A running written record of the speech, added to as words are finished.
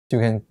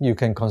You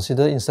can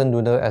consider instant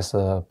noodle as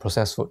a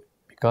processed food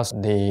because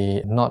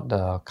they not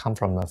come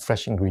from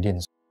fresh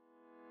ingredients.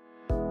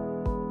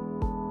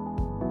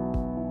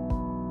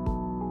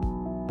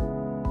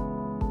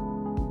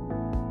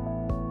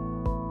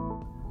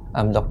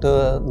 I'm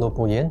Dr. Loh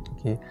Poh Yen.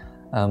 Okay.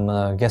 I'm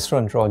a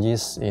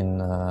gastroenterologist in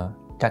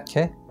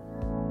GUTCARE.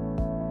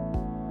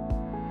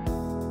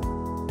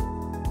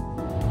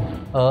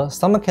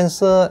 Stomach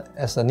cancer,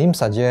 as the name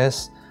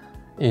suggests,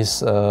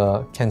 is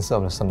cancer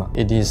of the stomach.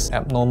 It is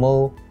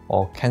abnormal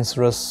or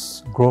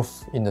cancerous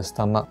growth in the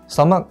stomach.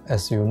 Stomach,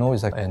 as you know,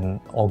 is like an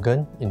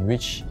organ in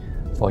which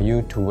for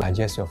you to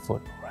digest your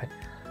food, right?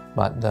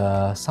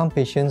 But some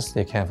patients,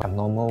 they can have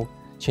abnormal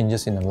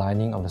changes in the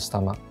lining of the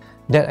stomach.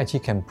 That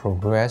actually can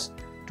progress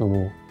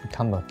to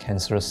become a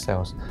cancerous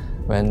cells.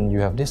 When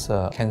you have this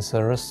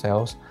cancerous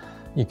cells,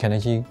 it can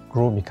actually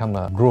become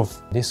a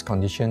growth. This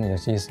condition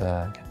is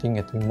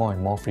getting more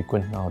and more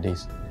frequent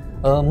nowadays.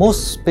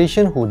 Most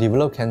patients who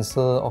develop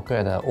cancer occur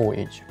at an old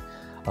age.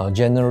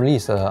 Generally,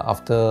 it's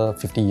after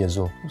 50 years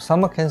old.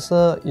 Stomach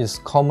cancer is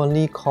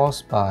commonly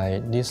caused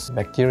by this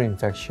bacterial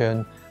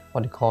infection,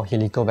 what they call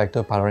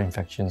Helicobacter pylori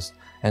infections.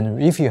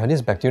 And if you have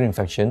this bacterial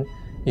infection,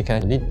 it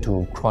can lead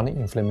to chronic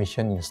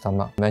inflammation in the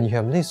stomach. When you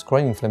have this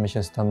chronic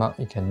inflammation in the stomach,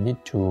 it can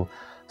lead to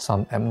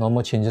some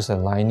abnormal changes in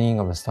the lining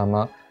of the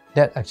stomach.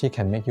 That actually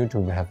can make you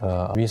to have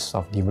a risk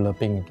of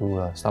developing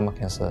into stomach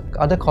cancer.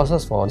 Other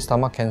causes for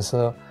stomach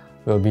cancer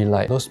will be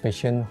like those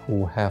patients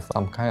who have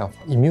some kind of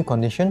immune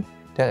condition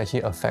that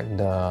actually affect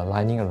the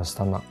lining of the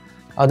stomach.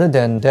 Other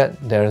than that,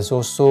 there is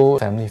also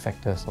family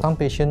factors. Some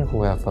patients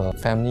who have a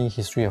family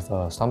history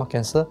of stomach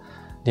cancer,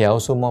 they are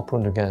also more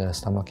prone to get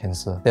stomach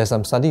cancer. There's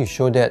some studies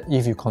show that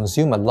if you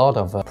consume a lot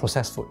of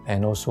processed food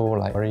and also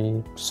like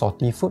very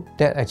salty food,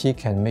 that actually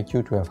can make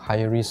you to have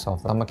higher risk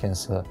of stomach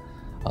cancer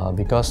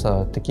because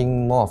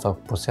taking more of a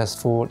processed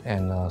food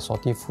and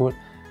salty food,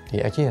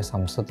 they actually have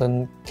some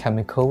certain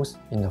chemicals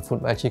in the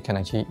food that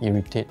can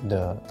irritate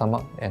the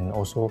stomach, and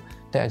also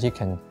that actually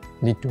can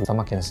lead to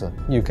stomach cancer.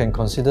 You can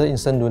consider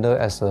instant noodle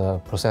as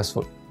a processed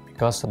food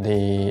because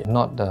they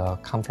not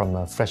come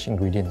from fresh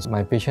ingredients.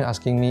 My patient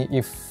asking me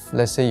if,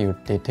 let's say,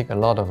 they take a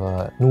lot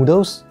of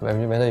noodles,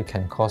 whether it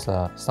can cause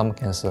stomach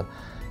cancer.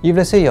 If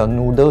let's say your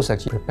noodles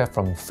actually prepared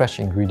from fresh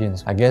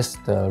ingredients, I guess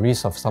the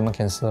risk of stomach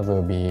cancer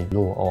will be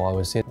low, or I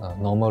would say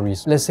normal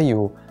risk. Let's say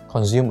you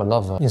consume a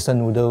lot of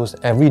instant noodles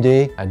every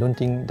day. I don't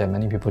think that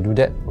many people do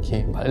that.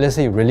 Okay, but let's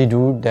say you really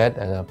do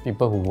that,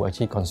 people who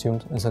actually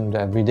consume instant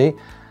noodles every day,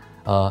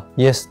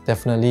 yes,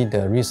 definitely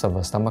the risk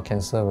of stomach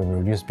cancer will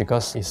reduce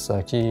because it's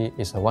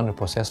one of the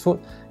processed food,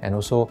 and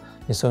also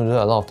instant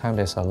noodle, a lot of times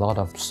there's a lot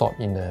of salt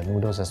in the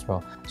noodles as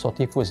well.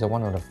 Salty food is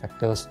one of the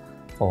factors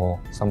for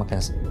stomach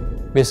cancer.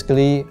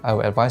 Basically, I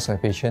would advise my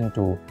patient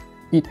to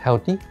eat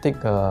healthy,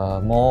 take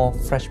more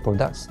fresh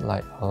products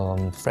like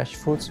fresh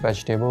fruits,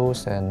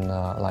 vegetables, and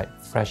like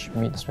fresh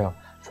meat as well.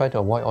 Try to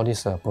avoid all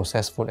this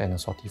processed food and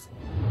salty food.